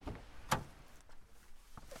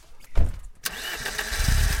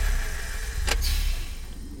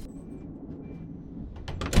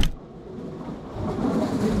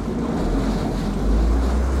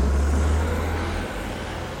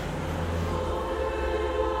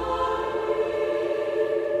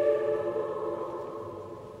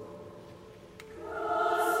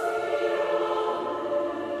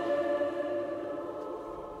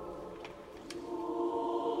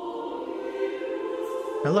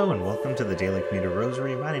Hello and welcome to the Daily Commuter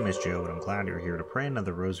Rosary. My name is Joe and I'm glad you're here to pray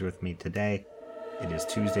another rosary with me today. It is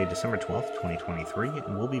Tuesday, December 12th, 2023,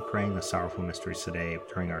 and we'll be praying the Sorrowful Mysteries today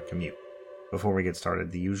during our commute. Before we get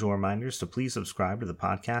started, the usual reminders to please subscribe to the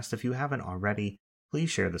podcast if you haven't already. Please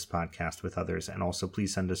share this podcast with others, and also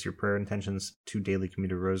please send us your prayer intentions to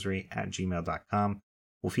dailycommuterrosary@gmail.com.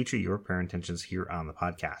 We'll feature your prayer intentions here on the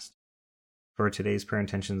podcast. For today's prayer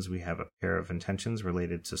intentions, we have a pair of intentions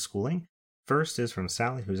related to schooling. First is from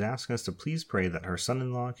Sally, who's asking us to please pray that her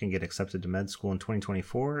son-in-law can get accepted to med school in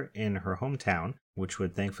 2024 in her hometown, which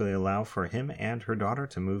would thankfully allow for him and her daughter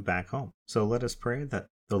to move back home. So let us pray that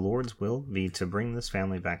the Lord's will be to bring this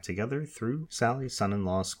family back together through Sally's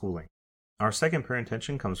son-in-law's schooling. Our second prayer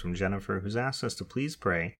intention comes from Jennifer, who's asked us to please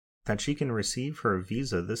pray that she can receive her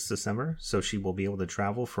visa this December so she will be able to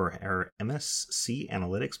travel for her MSc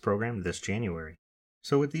Analytics program this January.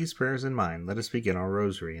 So with these prayers in mind, let us begin our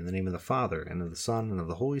rosary in the name of the Father, and of the Son, and of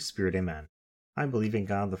the Holy Spirit. Amen. I believe in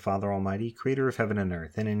God, the Father Almighty, creator of heaven and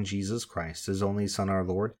earth, and in Jesus Christ, his only Son, our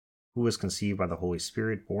Lord, who was conceived by the Holy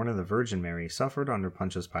Spirit, born of the Virgin Mary, suffered under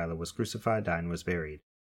Pontius Pilate, was crucified, died, and was buried.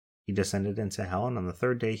 He descended into hell, and on the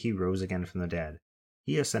third day he rose again from the dead.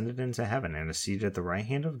 He ascended into heaven, and is seated at the right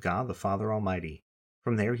hand of God, the Father Almighty.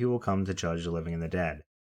 From there he will come to judge the living and the dead.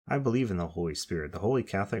 I believe in the Holy Spirit, the Holy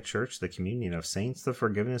Catholic Church, the communion of saints, the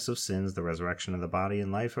forgiveness of sins, the resurrection of the body,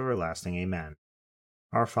 and life everlasting. Amen.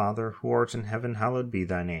 Our Father, who art in heaven, hallowed be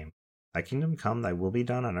thy name. Thy kingdom come, thy will be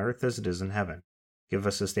done on earth as it is in heaven. Give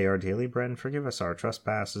us this day our daily bread, and forgive us our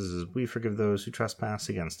trespasses as we forgive those who trespass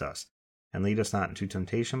against us. And lead us not into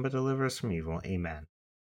temptation, but deliver us from evil. Amen.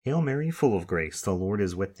 Hail Mary, full of grace, the Lord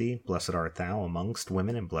is with thee. Blessed art thou amongst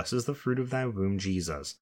women, and blessed is the fruit of thy womb,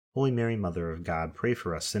 Jesus. Holy Mary, Mother of God, pray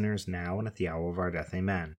for us sinners now and at the hour of our death.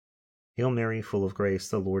 Amen. Hail Mary, full of grace,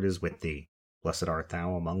 the Lord is with thee. Blessed art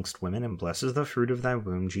thou amongst women, and blessed is the fruit of thy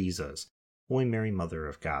womb, Jesus. Holy Mary, Mother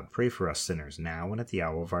of God, pray for us sinners now and at the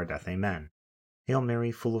hour of our death. Amen. Hail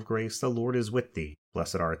Mary, full of grace, the Lord is with thee.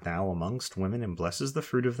 Blessed art thou amongst women, and blessed is the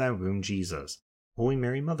fruit of thy womb, Jesus. Holy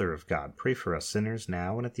Mary, Mother of God, pray for us sinners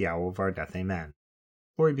now and at the hour of our death. Amen.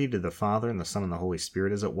 Glory be to the Father, and the Son, and the Holy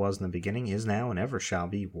Spirit, as it was in the beginning, is now, and ever shall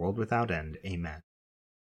be, world without end. Amen.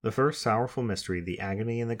 The first sorrowful mystery, the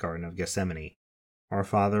agony in the Garden of Gethsemane. Our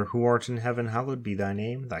Father, who art in heaven, hallowed be thy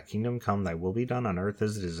name. Thy kingdom come, thy will be done on earth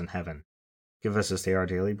as it is in heaven. Give us this day our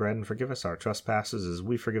daily bread, and forgive us our trespasses as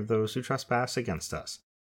we forgive those who trespass against us.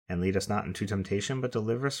 And lead us not into temptation, but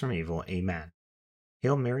deliver us from evil. Amen.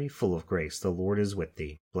 Hail Mary, full of grace, the Lord is with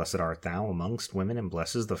thee. Blessed art thou amongst women, and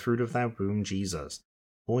blessed is the fruit of thy womb, Jesus.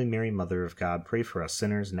 Holy Mary, Mother of God, pray for us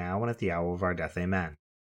sinners now and at the hour of our death. Amen.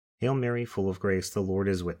 Hail Mary, full of grace, the Lord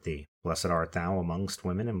is with thee. Blessed art thou amongst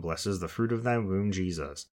women, and blessed is the fruit of thy womb,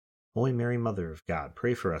 Jesus. Holy Mary, Mother of God,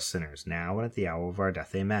 pray for us sinners now and at the hour of our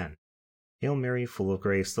death. Amen. Hail Mary, full of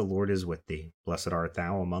grace, the Lord is with thee. Blessed art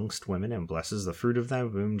thou amongst women, and blessed is the fruit of thy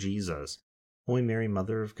womb, Jesus. Holy Mary,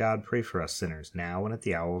 Mother of God, pray for us sinners now and at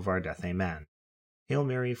the hour of our death. Amen. Hail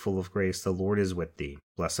Mary, full of grace, the Lord is with thee.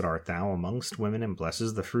 Blessed art thou amongst women, and blessed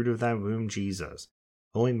is the fruit of thy womb, Jesus.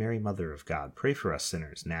 Holy Mary, Mother of God, pray for us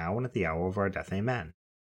sinners, now and at the hour of our death. Amen.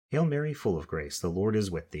 Hail Mary, full of grace, the Lord is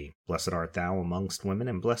with thee. Blessed art thou amongst women,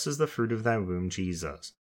 and blessed is the fruit of thy womb,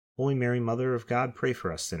 Jesus. Holy Mary, Mother of God, pray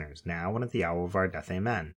for us sinners, now and at the hour of our death.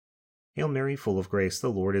 Amen. Hail Mary, full of grace, the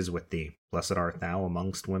Lord is with thee. Blessed art thou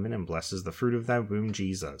amongst women, and blessed is the fruit of thy womb,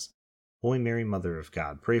 Jesus. Holy Mary, Mother of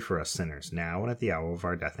God, pray for us sinners, now and at the hour of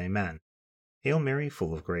our death. Amen. Hail Mary,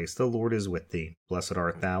 full of grace, the Lord is with thee. Blessed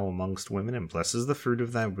art thou amongst women, and blessed is the fruit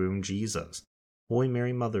of thy womb, Jesus. Holy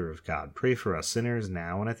Mary, Mother of God, pray for us sinners,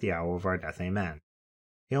 now and at the hour of our death. Amen.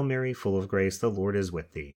 Hail Mary, full of grace, the Lord is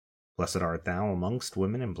with thee. Blessed art thou amongst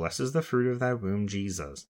women, and blessed is the fruit of thy womb,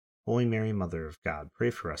 Jesus. Holy Mary, Mother of God,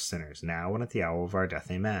 pray for us sinners, now and at the hour of our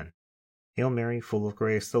death. Amen. Hail Mary, full of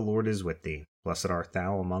grace, the Lord is with thee. Blessed art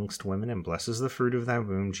thou amongst women, and blessed is the fruit of thy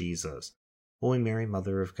womb, Jesus. Holy Mary,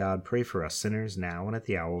 Mother of God, pray for us sinners, now and at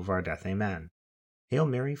the hour of our death. Amen. Hail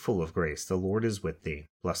Mary, full of grace, the Lord is with thee.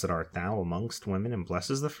 Blessed art thou amongst women, and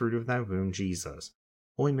blessed is the fruit of thy womb, Jesus.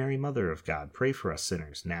 Holy Mary, Mother of God, pray for us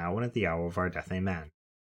sinners, now and at the hour of our death. Amen.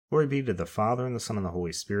 Glory be to the Father, and the Son, and the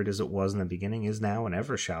Holy Spirit, as it was in the beginning, is now, and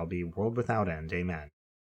ever shall be, world without end. Amen.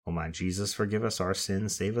 O my Jesus, forgive us our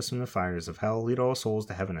sins, save us from the fires of hell, lead all souls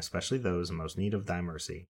to heaven, especially those in most need of thy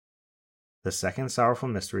mercy. The second sorrowful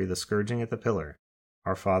mystery, the scourging at the pillar.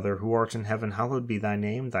 Our Father, who art in heaven, hallowed be thy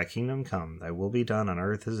name. Thy kingdom come, thy will be done on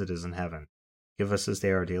earth as it is in heaven. Give us this day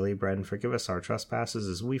our daily bread, and forgive us our trespasses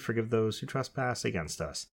as we forgive those who trespass against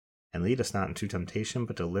us. And lead us not into temptation,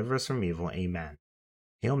 but deliver us from evil. Amen.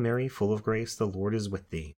 Hail Mary, full of grace, the Lord is with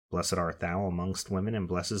thee. Blessed art thou amongst women, and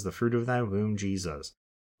blessed is the fruit of thy womb, Jesus.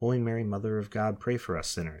 Holy Mary, Mother of God, pray for us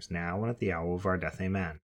sinners, now and at the hour of our death.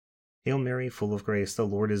 Amen. Hail Mary, full of grace, the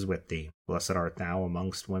Lord is with thee. Blessed art thou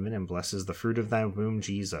amongst women, and blessed is the fruit of thy womb,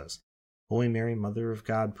 Jesus. Holy Mary, Mother of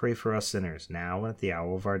God, pray for us sinners, now and at the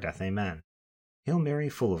hour of our death. Amen. Hail Mary,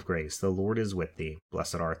 full of grace, the Lord is with thee.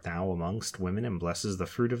 Blessed art thou amongst women, and blessed is the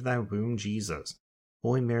fruit of thy womb, Jesus.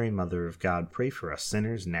 Holy Mary, Mother of God, pray for us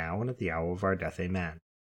sinners, now and at the hour of our death. Amen.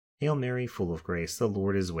 Hail Mary, full of grace, the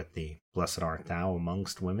Lord is with thee. Blessed art thou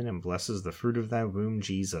amongst women, and blessed is the fruit of thy womb,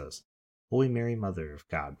 Jesus. Holy Mary, Mother of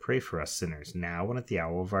God, pray for us sinners, now and at the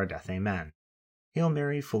hour of our death. Amen. Hail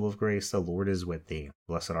Mary, full of grace, the Lord is with thee.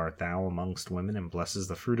 Blessed art thou amongst women, and blessed is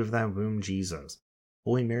the fruit of thy womb, Jesus.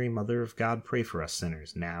 Holy Mary, Mother of God, pray for us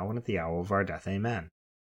sinners, now and at the hour of our death. Amen.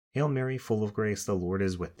 Hail Mary, full of grace, the Lord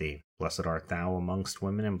is with thee. Blessed art thou amongst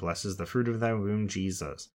women, and blessed is the fruit of thy womb,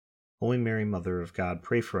 Jesus. Holy Mary, Mother of God,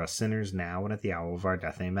 pray for us sinners, now and at the hour of our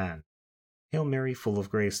death. Amen. Hail Mary, full of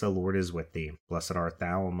grace, the Lord is with thee. Blessed art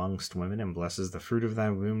thou amongst women, and blessed is the fruit of thy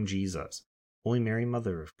womb, Jesus. Holy Mary,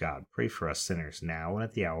 Mother of God, pray for us sinners, now and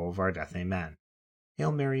at the hour of our death. Amen.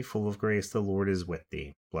 Hail Mary, full of grace, the Lord is with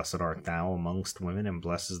thee. Blessed art thou amongst women, and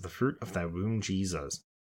blessed is the fruit of thy womb, Jesus.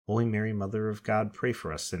 Holy Mary, Mother of God, pray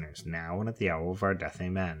for us sinners, now and at the hour of our death.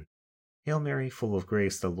 Amen. Hail Mary, full of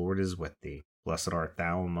grace, the Lord is with thee. Blessed art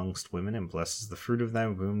thou amongst women, and blessed is the fruit of thy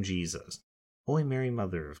womb, Jesus. Holy Mary,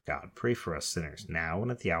 Mother of God, pray for us sinners, now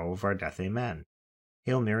and at the hour of our death. Amen.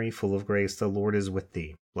 Hail Mary, full of grace, the Lord is with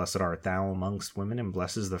thee. Blessed art thou amongst women, and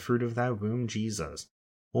blessed is the fruit of thy womb, Jesus.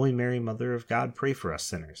 Holy Mary, Mother of God, pray for us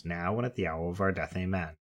sinners, now and at the hour of our death.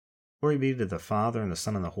 Amen. Glory be to the Father, and the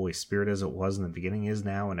Son, and the Holy Spirit, as it was in the beginning, is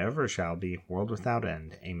now, and ever shall be, world without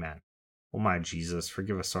end. Amen. O my Jesus,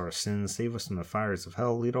 forgive us our sins, save us from the fires of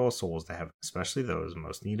hell, lead all souls to heaven, especially those in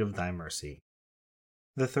most need of thy mercy.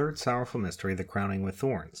 The third sorrowful mystery, the crowning with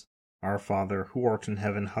thorns. Our Father, who art in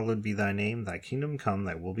heaven, hallowed be thy name. Thy kingdom come,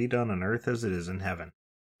 thy will be done on earth as it is in heaven.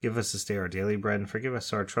 Give us this day our daily bread, and forgive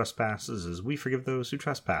us our trespasses, as we forgive those who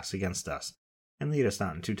trespass against us. And lead us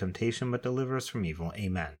not into temptation, but deliver us from evil.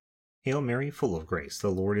 Amen. Hail Mary, full of grace, the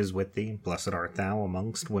Lord is with thee. Blessed art thou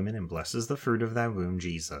amongst women, and blessed is the fruit of thy womb,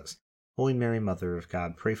 Jesus. Holy Mary, Mother of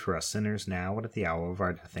God, pray for us sinners, now and at the hour of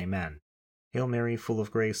our death. Amen. Hail Mary, full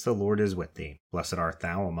of grace, the Lord is with thee. Blessed art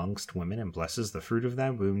thou amongst women, and blessed is the fruit of thy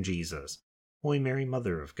womb, Jesus. Holy Mary,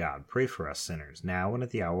 Mother of God, pray for us sinners, now and at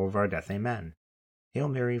the hour of our death. Amen. Hail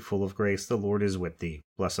Mary, full of grace, the Lord is with thee.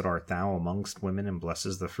 Blessed art thou amongst women, and blessed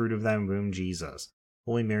is the fruit of thy womb, Jesus.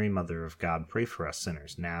 Holy Mary, Mother of God, pray for us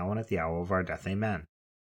sinners, now and at the hour of our death. Amen.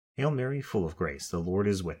 Hail Mary, full of grace, the Lord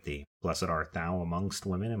is with thee. Blessed art thou amongst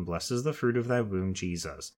women, and blessed is the fruit of thy womb,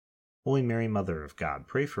 Jesus. Holy Mary, Mother of God,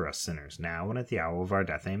 pray for us sinners, now and at the hour of our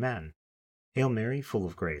death. Amen. Hail Mary, full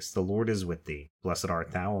of grace, the Lord is with thee. Blessed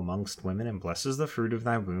art thou amongst women, and blessed is the fruit of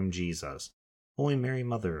thy womb, Jesus. Holy Mary,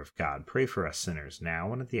 Mother of God, pray for us sinners,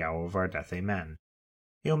 now and at the hour of our death. Amen.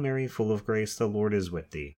 Hail Mary, full of grace, the Lord is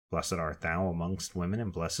with thee. Blessed art thou amongst women,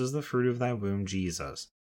 and blessed is the fruit of thy womb, Jesus.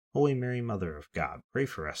 Holy Mary, Mother of God, pray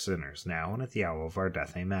for us sinners, now and at the hour of our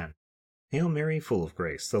death. Amen. Hail Mary, full of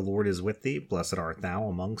grace, the Lord is with thee. Blessed art thou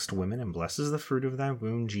amongst women, and blessed is the fruit of thy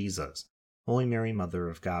womb, Jesus. Holy Mary, Mother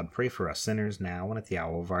of God, pray for us sinners, now and at the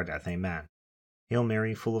hour of our death. Amen. Hail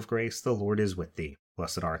Mary, full of grace, the Lord is with thee.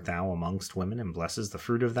 Blessed art thou amongst women, and blessed is the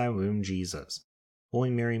fruit of thy womb, Jesus. Holy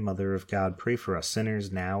Mary, Mother of God, pray for us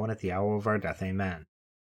sinners, now and at the hour of our death. Amen.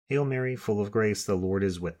 Hail Mary, full of grace, the Lord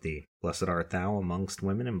is with thee. Blessed art thou amongst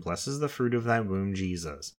women, and blessed is the fruit of thy womb,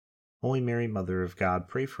 Jesus. Holy Mary, Mother of God,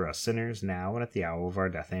 pray for us sinners, now and at the hour of our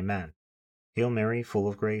death. Amen. Hail Mary, full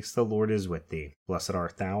of grace, the Lord is with thee. Blessed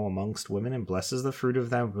art thou amongst women, and blessed is the fruit of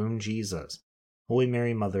thy womb, Jesus. Holy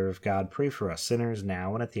Mary, Mother of God, pray for us sinners,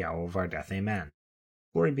 now and at the hour of our death. Amen.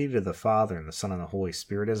 Glory be to the Father, and the Son, and the Holy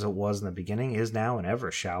Spirit, as it was in the beginning, is now, and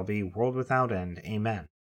ever shall be, world without end. Amen.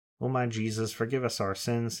 O my Jesus, forgive us our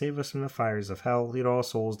sins, save us from the fires of hell, lead all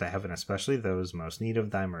souls to heaven, especially those most need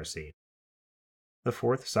of thy mercy. The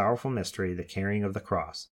fourth sorrowful mystery, the carrying of the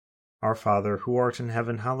cross. Our Father, who art in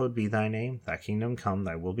heaven, hallowed be thy name. Thy kingdom come,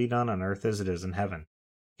 thy will be done on earth as it is in heaven.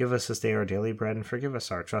 Give us this day our daily bread, and forgive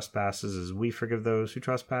us our trespasses, as we forgive those who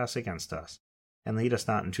trespass against us. And lead us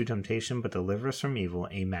not into temptation, but deliver us from evil.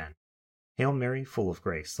 Amen. Hail Mary, full of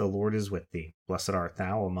grace, the Lord is with thee. Blessed art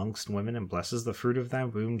thou amongst women, and blessed is the fruit of thy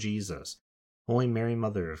womb, Jesus. Holy Mary,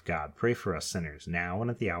 Mother of God, pray for us sinners, now and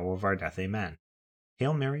at the hour of our death. Amen.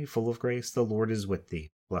 Hail Mary, full of grace, the Lord is with thee.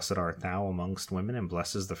 Blessed art thou amongst women, and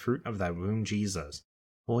blessed is the fruit of thy womb, Jesus.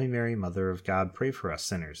 Holy Mary, Mother of God, pray for us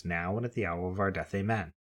sinners, now and at the hour of our death.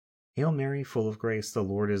 Amen. Hail Mary, full of grace, the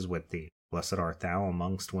Lord is with thee. Blessed art thou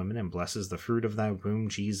amongst women, and blessed is the fruit of thy womb,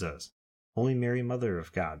 Jesus. Holy Mary, Mother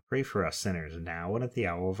of God, pray for us sinners, now and at the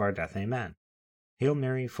hour of our death. Amen. Hail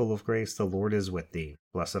Mary, full of grace, the Lord is with thee.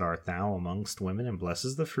 Blessed art thou amongst women, and blessed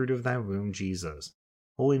is the fruit of thy womb, Jesus.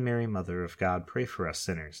 Holy Mary, Mother of God, pray for us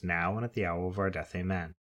sinners, now and at the hour of our death.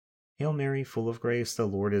 Amen. Hail Mary, full of grace, the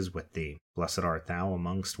Lord is with thee. Blessed art thou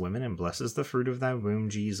amongst women, and blessed is the fruit of thy womb,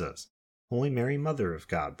 Jesus. Holy Mary, Mother of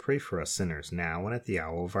God, pray for us sinners, now and at the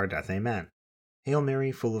hour of our death. Amen. Hail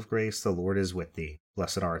Mary, full of grace, the Lord is with thee.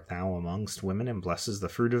 Blessed art thou amongst women, and blessed is the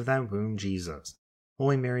fruit of thy womb, Jesus.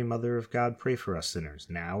 Holy Mary, Mother of God, pray for us sinners,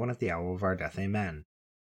 now and at the hour of our death. Amen.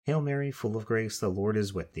 Hail Mary, full of grace, the Lord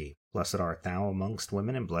is with thee. Blessed art thou amongst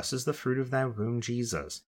women, and blessed is the fruit of thy womb,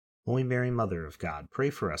 Jesus. Holy Mary, Mother of God, pray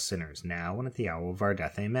for us sinners, now and at the hour of our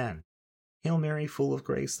death. Amen. Hail Mary, full of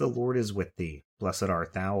grace, the Lord is with thee. Blessed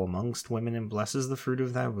art thou amongst women, and blessed is the fruit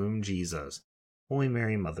of thy womb, Jesus. Holy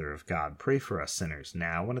Mary, Mother of God, pray for us sinners,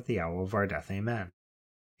 now and at the hour of our death. Amen.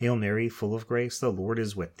 Hail Mary, full of grace, the Lord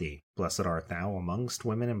is with thee. Blessed art thou amongst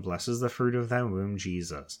women, and blessed is the fruit of thy womb,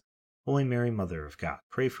 Jesus. Holy Mary, Mother of God,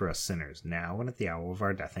 pray for us sinners, now and at the hour of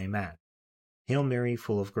our death. Amen. Hail Mary,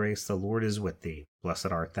 full of grace, the Lord is with thee. Blessed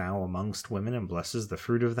art thou amongst women, and blessed is the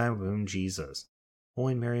fruit of thy womb, Jesus.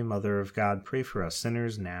 Holy Mary, Mother of God, pray for us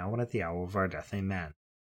sinners, now and at the hour of our death. Amen.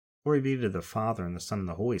 Glory be to the Father, and the Son, and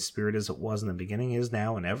the Holy Spirit, as it was in the beginning, is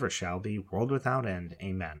now, and ever shall be, world without end.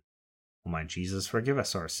 Amen. O my Jesus, forgive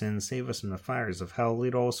us our sins, save us from the fires of hell,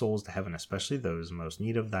 lead all souls to heaven, especially those in most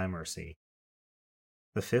need of thy mercy.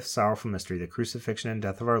 The fifth sorrowful mystery, the crucifixion and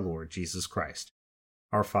death of our Lord Jesus Christ.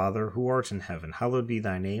 Our Father, who art in heaven, hallowed be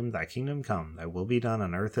thy name. Thy kingdom come, thy will be done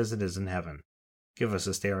on earth as it is in heaven. Give us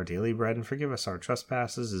this day our daily bread, and forgive us our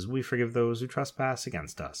trespasses, as we forgive those who trespass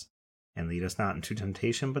against us. And lead us not into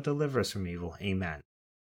temptation, but deliver us from evil. Amen.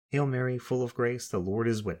 Hail Mary, full of grace, the Lord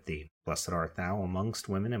is with thee. Blessed art thou amongst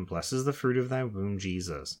women, and blessed is the fruit of thy womb,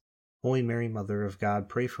 Jesus. Holy Mary, Mother of God,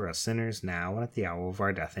 pray for us sinners, now and at the hour of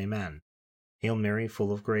our death. Amen. Hail Mary,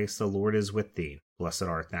 full of grace, the Lord is with thee. Blessed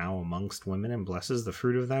art thou amongst women, and blessed is the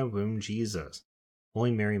fruit of thy womb, Jesus.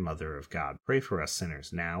 Holy Mary, Mother of God, pray for us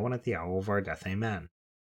sinners, now and at the hour of our death. Amen.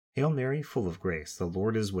 Hail Mary, full of grace, the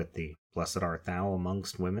Lord is with thee. Blessed art thou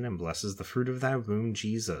amongst women, and blessed is the fruit of thy womb,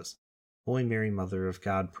 Jesus. Holy Mary, Mother of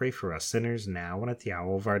God, pray for us sinners, now and at the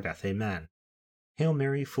hour of our death. Amen. Hail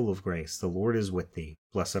Mary, full of grace, the Lord is with thee.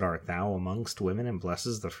 Blessed art thou amongst women, and blessed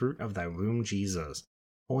is the fruit of thy womb, Jesus.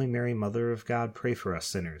 Holy Mary, Mother of God, pray for us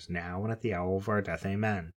sinners, now and at the hour of our death.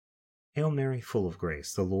 Amen. Hail Mary, full of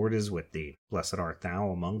grace, the Lord is with thee. Blessed art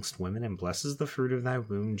thou amongst women, and blessed is the fruit of thy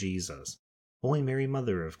womb, Jesus. Holy Mary,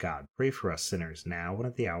 Mother of God, pray for us sinners, now and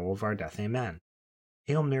at the hour of our death. Amen.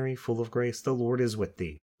 Hail Mary, full of grace, the Lord is with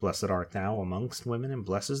thee. Blessed art thou amongst women, and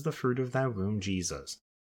blessed is the fruit of thy womb, Jesus.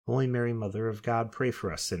 Holy Mary, Mother of God, pray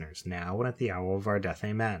for us sinners, now and at the hour of our death.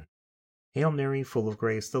 Amen. Hail Mary, full of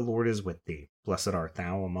grace, the Lord is with thee. Blessed art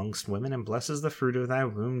thou amongst women, and blessed is the fruit of thy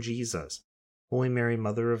womb, Jesus. Holy Mary,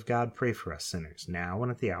 Mother of God, pray for us sinners, now and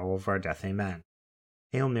at the hour of our death. Amen.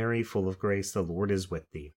 Hail Mary, full of grace, the Lord is with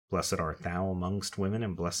thee. Blessed art thou amongst women,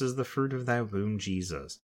 and blessed is the fruit of thy womb,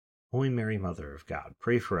 Jesus. Holy Mary, Mother of God,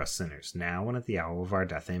 pray for us sinners, now and at the hour of our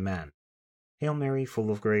death. Amen. Hail Mary, full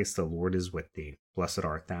of grace, the Lord is with thee. Blessed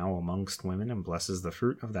art thou amongst women, and blessed is the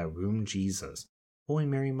fruit of thy womb, Jesus. Holy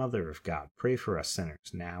Mary, Mother of God, pray for us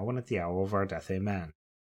sinners, now and at the hour of our death. Amen.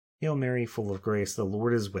 Hail Mary, full of grace, the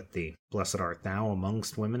Lord is with thee. Blessed art thou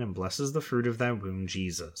amongst women, and blessed is the fruit of thy womb,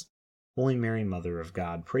 Jesus. Holy Mary, Mother of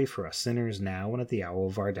God, pray for us sinners, now and at the hour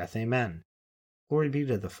of our death. Amen. Glory be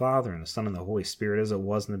to the Father, and the Son, and the Holy Spirit, as it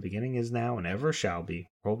was in the beginning, is now, and ever shall be,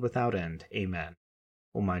 world without end. Amen.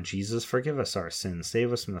 O my Jesus, forgive us our sins,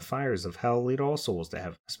 save us from the fires of hell, lead all souls to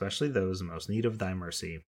heaven, especially those in most need of thy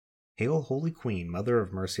mercy. Hail, Holy Queen, Mother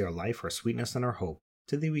of mercy, our life, our sweetness, and our hope.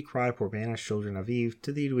 To thee we cry, poor banished children of Eve,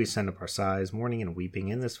 to thee do we send up our sighs, mourning and weeping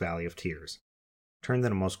in this valley of tears. Turn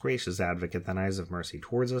then, O most gracious Advocate, thine eyes of mercy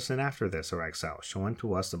towards us, and after this our exile, show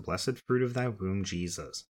unto us the blessed fruit of thy womb,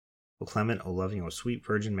 Jesus. O clement, O loving, O sweet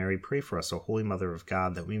Virgin Mary, pray for us, O Holy Mother of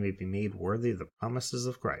God, that we may be made worthy of the promises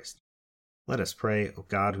of Christ. Let us pray, O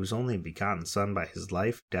God, whose only begotten Son, by his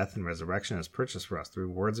life, death, and resurrection has purchased for us the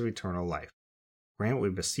rewards of eternal life. Grant, we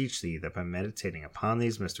beseech thee, that by meditating upon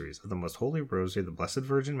these mysteries of the most holy Rosary of the Blessed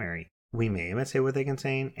Virgin Mary, we may imitate what they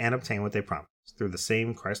contain and obtain what they promise, through the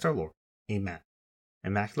same Christ our Lord. Amen.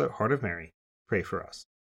 Immaculate Heart of Mary, pray for us.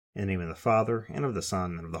 In the name of the Father, and of the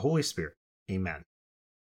Son, and of the Holy Spirit. Amen.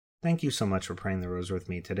 Thank you so much for praying the Rosary with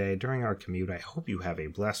me today during our commute. I hope you have a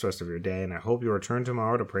blessed rest of your day, and I hope you return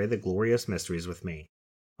tomorrow to pray the glorious mysteries with me.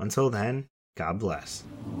 Until then, God bless.